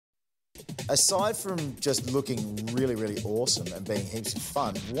Aside from just looking really, really awesome and being heaps of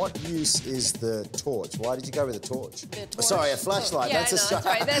fun, what use is the torch? Why did you go with a torch? torch. Sorry, a flashlight. Yeah, that's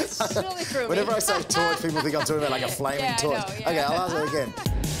right. That's really threw me. Whenever I say torch, people think I'm talking about like a flaming torch. I know, yeah. Okay, I'll ask it again.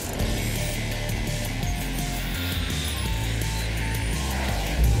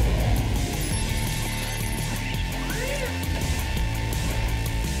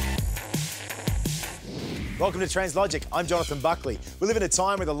 Welcome to Translogic. I'm Jonathan Buckley. We live in a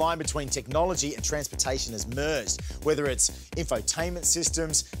time where the line between technology and transportation has merged. Whether it's infotainment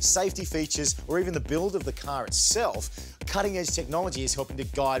systems, safety features, or even the build of the car itself, cutting-edge technology is helping to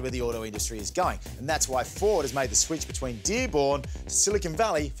guide where the auto industry is going. And that's why Ford has made the switch between Dearborn to Silicon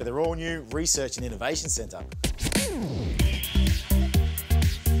Valley for their all-new Research and Innovation Centre.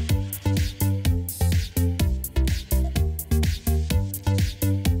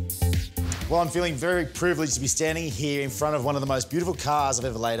 Well, I'm feeling very privileged to be standing here in front of one of the most beautiful cars I've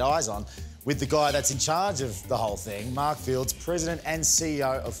ever laid eyes on with the guy that's in charge of the whole thing, Mark Fields, President and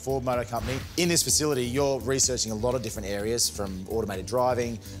CEO of Ford Motor Company. In this facility, you're researching a lot of different areas from automated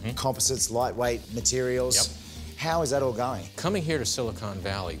driving, composites, lightweight materials. Yep. How is that all going? Coming here to Silicon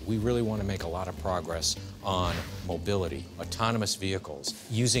Valley, we really want to make a lot of progress on mobility, autonomous vehicles,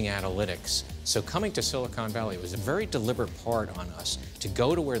 using analytics. So coming to Silicon Valley was a very deliberate part on us to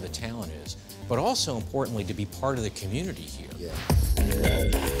go to where the talent is, but also importantly to be part of the community here. Yeah.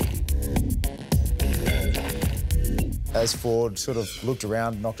 As Ford sort of looked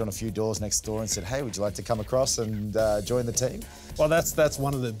around, knocked on a few doors next door and said, hey, would you like to come across and join the team? Well, that's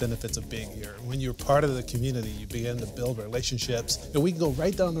one of the benefits of being here. When you're part of the community, you begin to build relationships. And we can go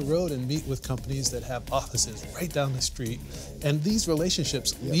right down the road and meet with companies that have offices right down the street. And these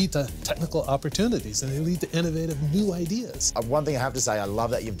relationships lead to technical opportunities and they lead to innovative new ideas. One thing I have to say I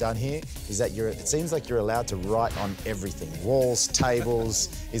love that you've done here is that it seems like you're allowed to write on everything. Walls, tables.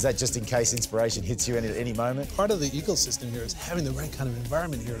 Is that just in case inspiration hits you at any moment? Part of the ecosystem here is having the right kind of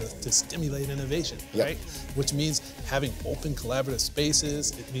environment here to stimulate innovation, right? Which means having open collaborative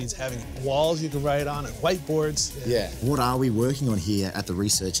spaces. It means having walls you can write on and whiteboards. Yeah. What are we working on here at the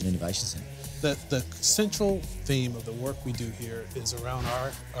Research and Innovation Centre? The central theme of the work we do here is around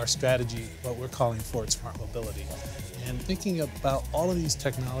our strategy, what we're calling Ford Smart Mobility, and thinking about all of these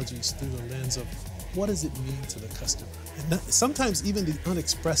technologies through the lens of what does it mean to the customer? And sometimes even the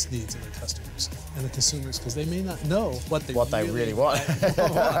unexpressed needs of the customers and the consumers, because they may not know what they really want.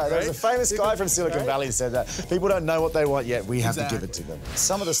 There's a famous guy from Silicon Valley who said that. People don't know what they want yet, we have to give it to them.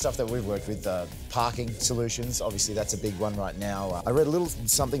 Some of the stuff that we've worked with, parking solutions, obviously that's a big one right now. I read a little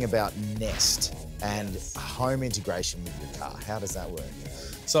something about Nest and home integration with your car. How does that work?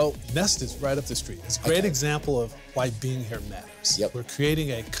 So Nest is right up the street. It's a great example of why being here matters. We're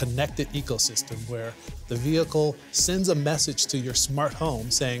creating a connected ecosystem where the vehicle sends a message to your smart home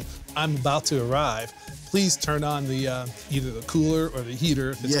saying, I'm about to arrive. Please turn on the either the cooler or the heater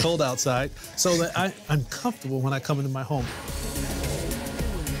if it's cold outside, so that I'm comfortable when I come into my home.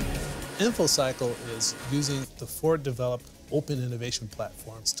 InfoCycle is using the Ford-developed open innovation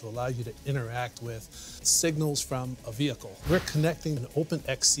platforms to allow you to interact with signals from a vehicle. We're connecting an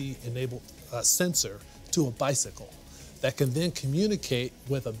OpenXC-enabled sensor to a bicycle that can then communicate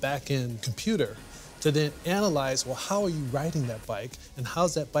with a back-end computer to then analyze, well, how are you riding that bike and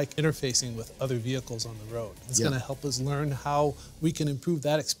how's that bike interfacing with other vehicles on the road? It's going to help us learn how we can improve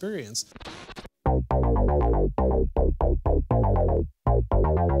that experience.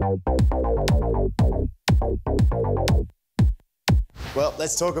 Well,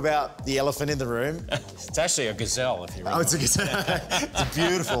 let's talk about the elephant in the room. It's actually a gazelle, if you remember. Oh, it's a gazelle. It's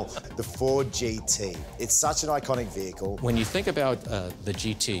beautiful. The Ford GT. It's such an iconic vehicle. When you think about the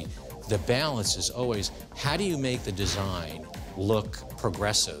GT, the balance is always, how do you make the design look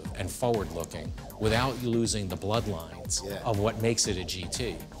progressive and forward-looking without you losing the bloodlines of what makes it a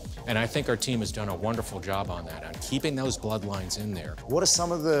GT? And I think our team has done a wonderful job on that, on keeping those bloodlines in there. What are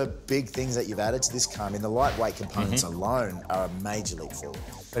some of the big things that you've added to this car? I mean, the lightweight components alone are a major leap forward.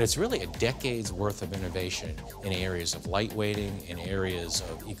 But it's really a decade's worth of innovation in areas of lightweighting, in areas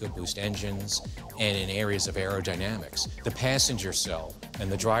of EcoBoost engines, and in areas of aerodynamics. The passenger cell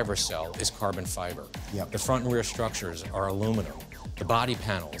and the driver cell is carbon fiber. The front and rear structures are aluminum. The body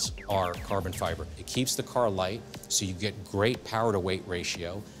panels are carbon fiber. It keeps the car light, so you get great power-to-weight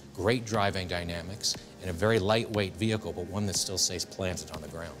ratio, great driving dynamics, and a very lightweight vehicle, but one that still stays planted on the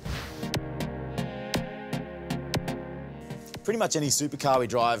ground. Pretty much any supercar we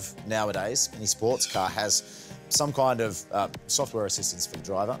drive nowadays, any sports car, has some kind of software assistance for the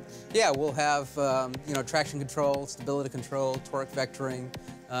driver. Yeah, we'll have traction control, stability control, torque vectoring,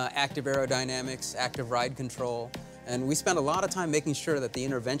 active aerodynamics, active ride control. And we spend a lot of time making sure that the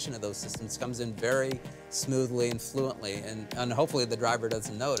intervention of those systems comes in very smoothly and fluently, and hopefully the driver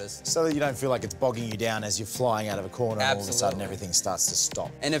doesn't notice. So that you don't feel like it's bogging you down as you're flying out of a corner and all of a sudden everything starts to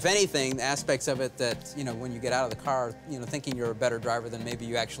stop. And if anything, aspects of it that, you know, when you get out of the car, you know, thinking you're a better driver than maybe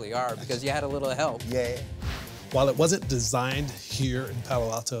you actually are because you had a little help. Yeah. While it wasn't designed here in Palo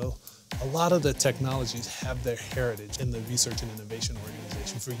Alto, a lot of the technologies have their heritage in the research and innovation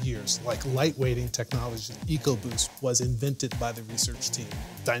organization for years. Like lightweighting technology, EcoBoost was invented by the research team.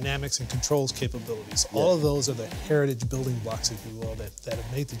 Dynamics and controls capabilities, all of those are the heritage building blocks, if you will, that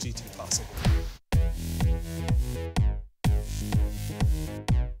have made the GT possible.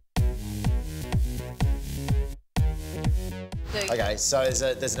 Okay, so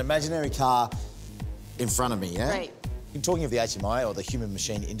there's an imaginary car in front of me, yeah? Right. Talking of the HMI or the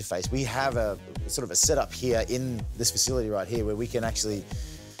human-machine interface, we have a sort of a setup here in this facility right here where we can actually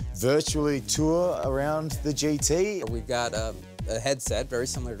virtually tour around the GT. We've got a headset, very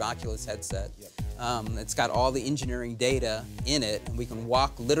similar to Oculus headset. Yep. It's got all the engineering data in it, and we can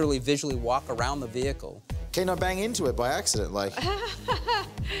literally visually walk around the vehicle. Can I bang into it by accident? Like,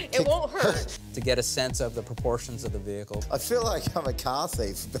 It won't hurt. To get a sense of the proportions of the vehicle. I feel like I'm a car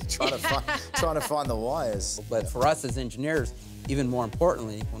thief trying to find the wires. But for us as engineers, even more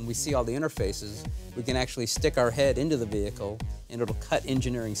importantly, when we see all the interfaces, we can actually stick our head into the vehicle and it'll cut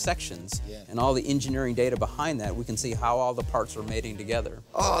engineering sections. Yeah. And all the engineering data behind that, we can see how all the parts are mating together.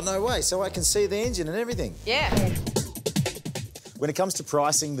 Oh, no way. So I can see the engine and everything. Yeah. When it comes to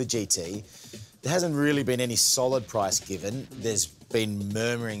pricing the GT, there hasn't really been any solid price given. There's been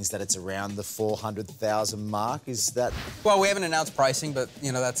murmurings that it's around the 400,000 mark. Is that? Well, we haven't announced pricing, but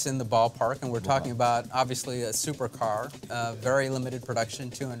you know that's in the ballpark, and we're talking about obviously a supercar, very limited production,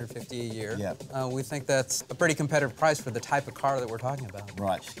 250 a year. Yeah. We think that's a pretty competitive price for the type of car that we're talking about.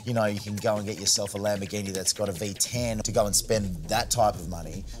 Right. You know, you can go and get yourself a Lamborghini that's got a V10 to go and spend that type of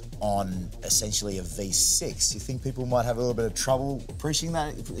money on essentially a V6. Do you think people might have a little bit of trouble appreciating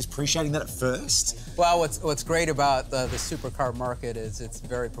that at first? Well, what's great about the supercar market is it's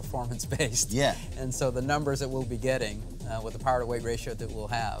very performance-based. Yeah. And so the numbers that we'll be getting with the power-to-weight ratio that we'll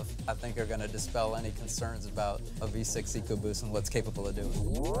have, I think are going to dispel any concerns about a V6 EcoBoost and what's capable of doing.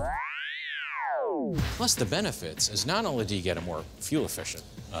 Plus the benefits is not only do you get a more fuel-efficient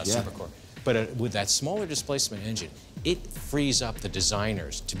supercar, but with that smaller displacement engine, it frees up the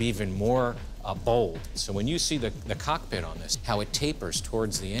designers to be even more bold. So when you see the cockpit on this, how it tapers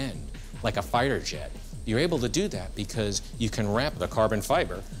towards the end, like a fighter jet, you're able to do that because you can wrap the carbon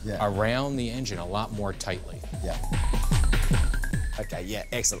fiber around the engine a lot more tightly. Yeah. Okay, yeah,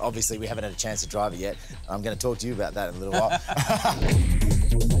 excellent. Obviously, we haven't had a chance to drive it yet. I'm going to talk to you about that in a little while.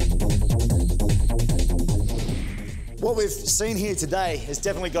 What we've seen here today has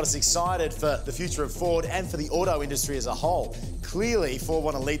definitely got us excited for the future of Ford and for the auto industry as a whole. Clearly, Ford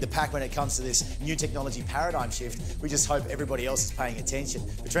want to lead the pack when it comes to this new technology paradigm shift. We just hope everybody else is paying attention.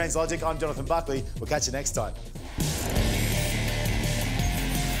 For Translogic, I'm Jonathan Buckley. We'll catch you next time.